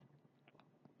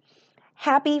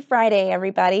Happy Friday,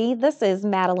 everybody. This is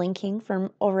Madeline King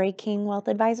from Ouray King Wealth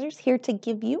Advisors, here to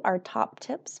give you our top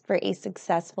tips for a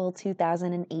successful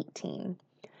 2018.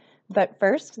 But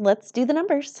first, let's do the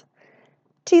numbers.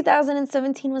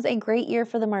 2017 was a great year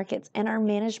for the markets, and our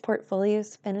managed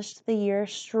portfolios finished the year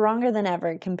stronger than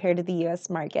ever compared to the U.S.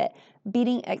 market,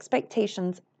 beating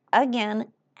expectations again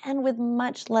and with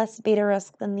much less beta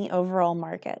risk than the overall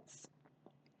markets.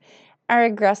 Our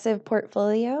aggressive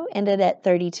portfolio ended at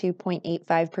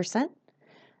 32.85%.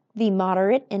 The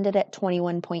moderate ended at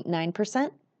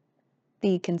 21.9%.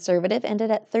 The conservative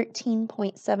ended at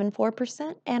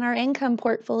 13.74%. And our income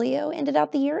portfolio ended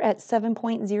out the year at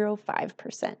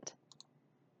 7.05%.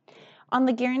 On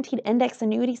the guaranteed index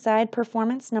annuity side,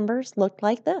 performance numbers looked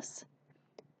like this.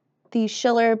 The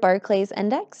Shiller Barclays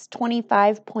Index,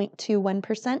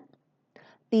 25.21%.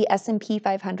 The S&P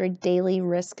 500 Daily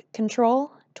Risk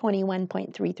Control,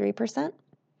 21.33%.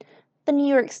 The New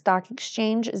York Stock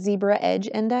Exchange Zebra Edge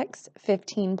Index,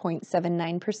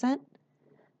 15.79%.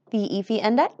 The EAFE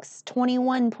Index,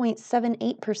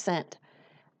 21.78%.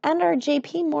 And our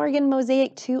JP Morgan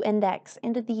Mosaic 2 Index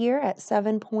ended the year at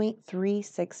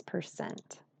 7.36%.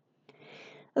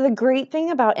 The great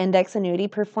thing about index annuity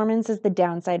performance is the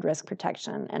downside risk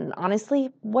protection. And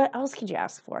honestly, what else could you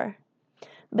ask for?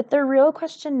 But the real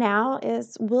question now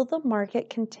is, will the market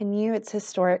continue its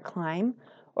historic climb,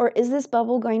 or is this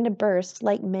bubble going to burst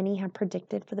like many have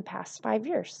predicted for the past 5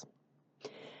 years?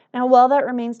 Now, while that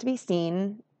remains to be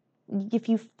seen, if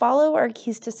you follow our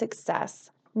keys to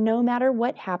success, no matter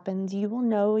what happens, you will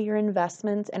know your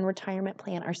investments and retirement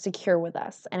plan are secure with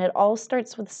us. And it all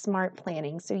starts with smart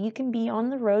planning, so you can be on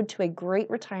the road to a great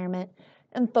retirement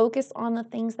and focus on the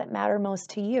things that matter most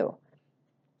to you.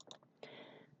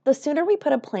 The sooner we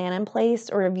put a plan in place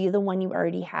or review the one you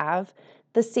already have,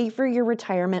 the safer your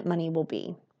retirement money will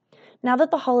be. Now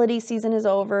that the holiday season is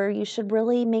over, you should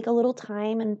really make a little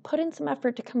time and put in some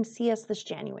effort to come see us this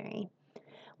January.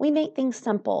 We make things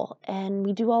simple and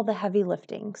we do all the heavy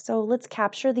lifting, so let's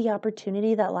capture the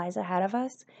opportunity that lies ahead of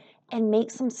us and make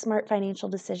some smart financial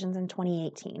decisions in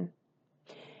 2018.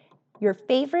 Your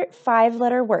favorite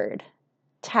 5-letter word,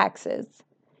 taxes.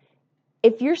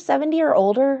 If you're 70 or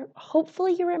older,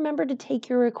 hopefully you remember to take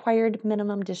your required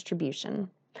minimum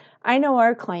distribution. I know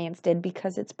our clients did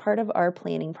because it's part of our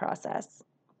planning process.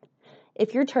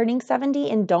 If you're turning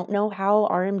 70 and don't know how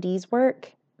RMDs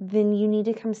work, then you need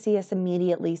to come see us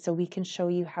immediately so we can show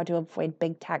you how to avoid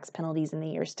big tax penalties in the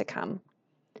years to come.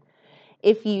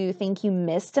 If you think you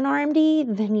missed an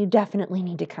RMD, then you definitely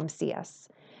need to come see us.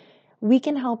 We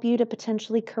can help you to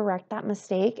potentially correct that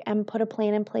mistake and put a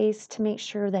plan in place to make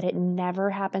sure that it never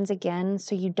happens again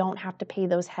so you don't have to pay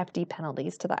those hefty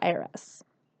penalties to the IRS.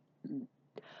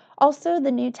 Also, the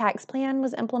new tax plan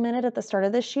was implemented at the start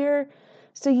of this year,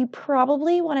 so you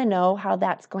probably want to know how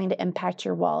that's going to impact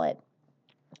your wallet.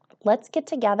 Let's get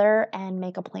together and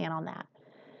make a plan on that.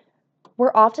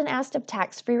 We're often asked if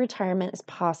tax-free retirement is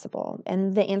possible,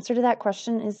 and the answer to that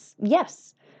question is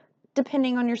yes,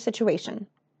 depending on your situation.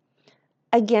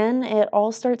 Again, it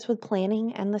all starts with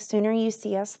planning, and the sooner you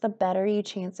see us, the better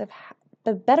chance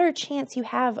you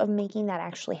have of making that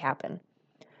actually happen.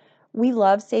 We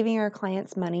love saving our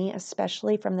clients money,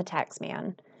 especially from the tax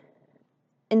man.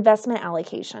 Investment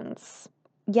allocations.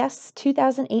 Yes,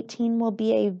 2018 will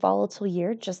be a volatile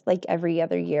year, just like every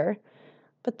other year.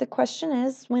 But the question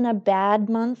is, when a bad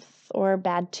month or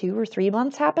bad 2 or 3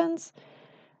 months happens,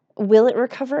 will it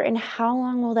recover, and how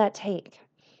long will that take?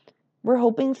 We're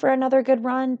hoping for another good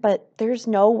run, but there's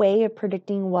no way of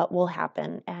predicting what will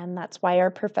happen, and that's why our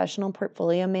professional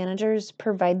portfolio managers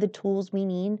provide the tools we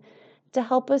need to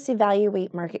help us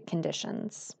evaluate market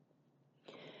conditions.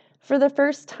 For the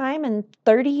first time in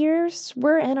 30 years,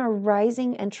 we're in a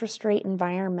rising interest rate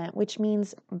environment, which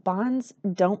means bonds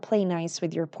don't play nice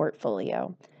with your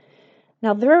portfolio.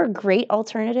 Now, there are great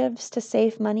alternatives to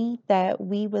save money that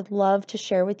we would love to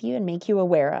share with you and make you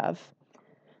aware of.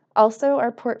 Also,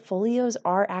 our portfolios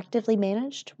are actively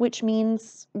managed, which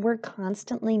means we're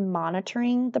constantly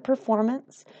monitoring the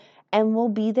performance and we'll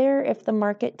be there if the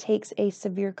market takes a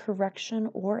severe correction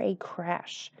or a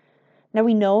crash. Now,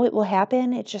 we know it will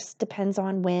happen, it just depends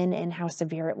on when and how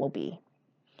severe it will be.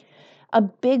 A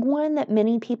big one that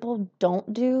many people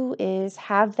don't do is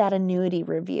have that annuity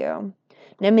review.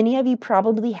 Now, many of you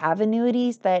probably have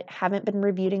annuities that haven't been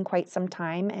reviewed in quite some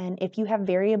time, and if you have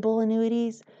variable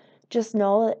annuities, just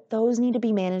know that those need to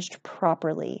be managed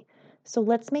properly. So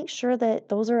let's make sure that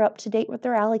those are up to date with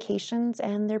their allocations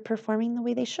and they're performing the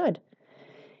way they should.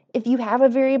 If you have a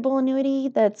variable annuity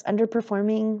that's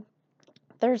underperforming,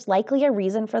 There's likely a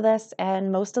reason for this,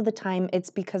 and most of the time it's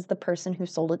because the person who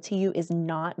sold it to you is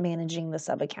not managing the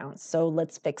sub-accounts, so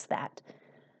let's fix that.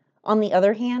 On the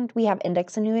other hand, we have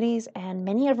index annuities, and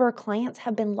many of our clients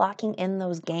have been locking in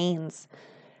those gains.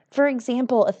 For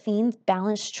example, Athene's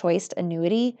Balanced Choice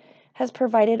annuity has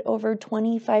provided over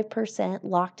 25%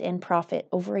 locked-in profit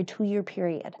over a 2-year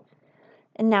period.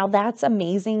 And now that's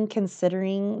amazing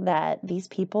considering that these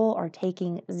people are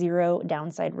taking zero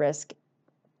downside risk.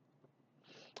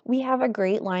 We have a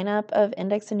great lineup of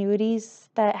index annuities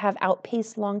that have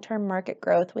outpaced long-term market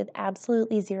growth with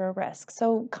absolutely zero risk.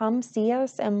 So come see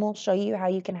us and we'll show you how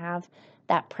you can have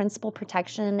that principal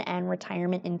protection and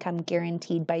retirement income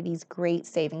guaranteed by these great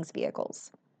savings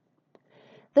vehicles.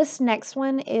 This next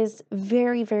one is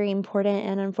very, very important,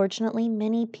 and unfortunately,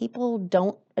 many people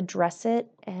don't address it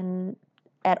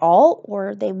at all,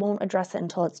 or they won't address it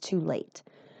until it's too late.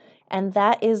 And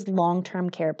that is long-term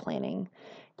care planning.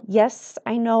 Yes,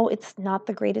 I know it's not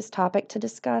the greatest topic to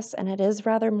discuss, and it is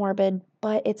rather morbid,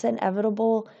 but it's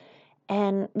inevitable.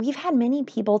 And we've had many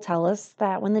people tell us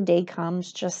that when the day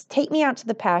comes, just take me out to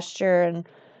the pasture and,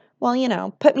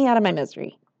 well, put me out of my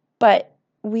misery. But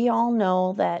we all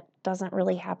know that doesn't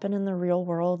really happen in the real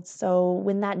world. So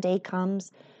when that day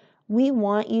comes, we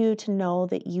want you to know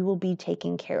that you will be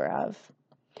taken care of.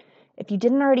 If you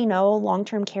didn't already know,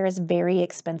 long-term care is very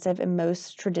expensive, and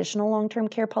most traditional long-term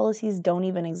care policies don't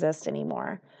even exist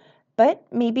anymore. But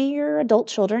maybe your adult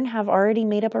children have already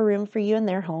made up a room for you in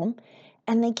their home,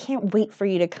 and they can't wait for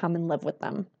you to come and live with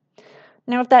them.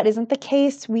 Now, if that isn't the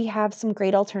case, we have some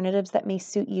great alternatives that may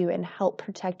suit you and help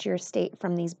protect your estate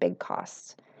from these big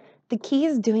costs. The key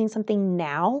is doing something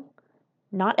now,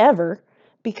 not ever,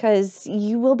 because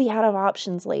you will be out of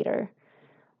options later.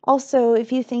 Also,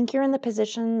 if you think you're in the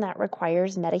position that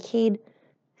requires Medicaid,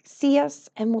 see us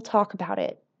and we'll talk about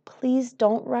it. Please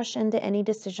don't rush into any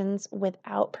decisions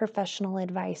without professional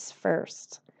advice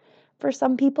first. For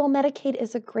some people, Medicaid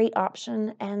is a great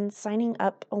option, and signing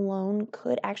up alone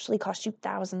could actually cost you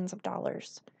thousands of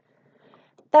dollars.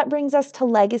 That brings us to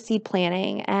legacy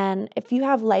planning, and if you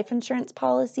have life insurance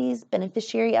policies,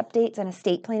 beneficiary updates, and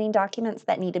estate planning documents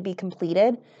that need to be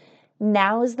completed,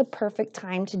 now is the perfect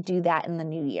time to do that in the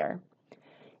new year.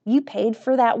 You paid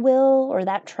for that will or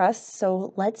that trust,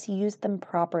 so let's use them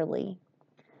properly.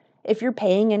 If you're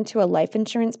paying into a life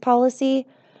insurance policy,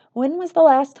 when was the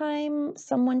last time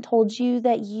someone told you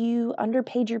that you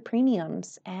underpaid your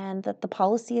premiums and that the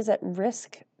policy is at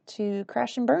risk to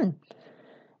crash and burn?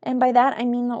 And by that, I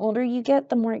mean the older you get,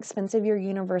 the more expensive your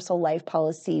universal life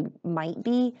policy might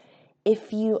be.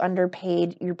 If you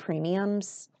underpaid your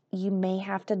premiums, you may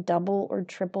have to double or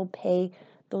triple pay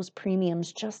those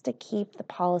premiums just to keep the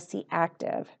policy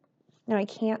active. Now, I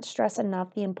can't stress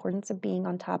enough the importance of being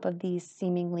on top of these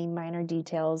seemingly minor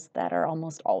details that are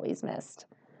almost always missed.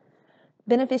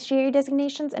 Beneficiary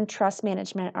designations and trust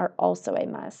management are also a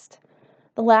must.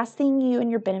 The last thing you and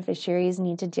your beneficiaries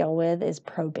need to deal with is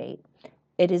probate.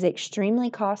 It is extremely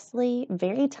costly,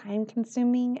 very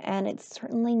time-consuming, and it's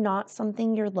certainly not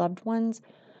something your loved ones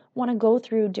want to go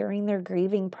through during their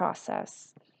grieving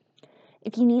process.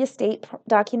 If you need estate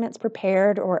documents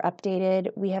prepared or updated,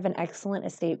 we have an excellent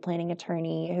estate planning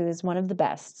attorney who is one of the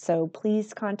best. So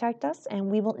please contact us and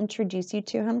we will introduce you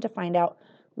to him to find out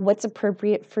what's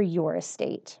appropriate for your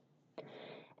estate.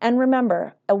 And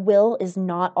remember, a will is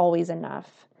not always enough.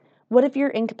 What if you're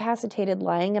incapacitated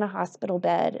lying in a hospital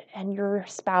bed and your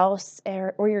spouse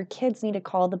or your kids need to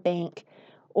call the bank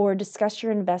or discuss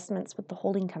your investments with the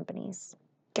holding companies?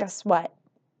 Guess what?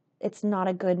 It's not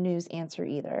a good news answer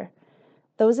either.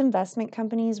 Those investment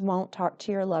companies won't talk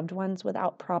to your loved ones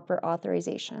without proper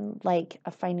authorization, like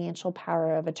a financial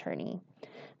power of attorney.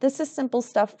 This is simple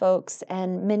stuff, folks,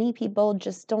 and many people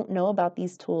just don't know about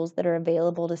these tools that are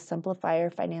available to simplify our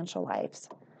financial lives.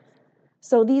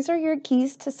 So these are your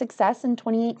keys to success in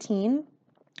 2018.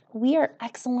 We are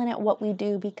excellent at what we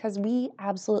do because we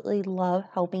absolutely love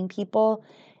helping people,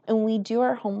 and we do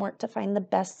our homework to find the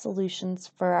best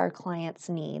solutions for our clients'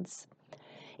 needs.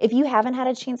 If you haven't had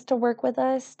a chance to work with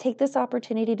us, take this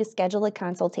opportunity to schedule a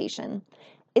consultation.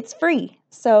 It's free,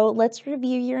 so let's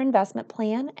review your investment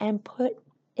plan and put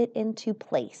it into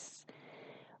place.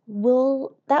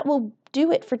 That will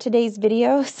do it for today's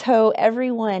video. So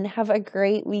everyone, have a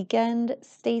great weekend.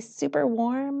 Stay super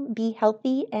warm, be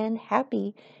healthy and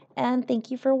happy, and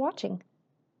thank you for watching.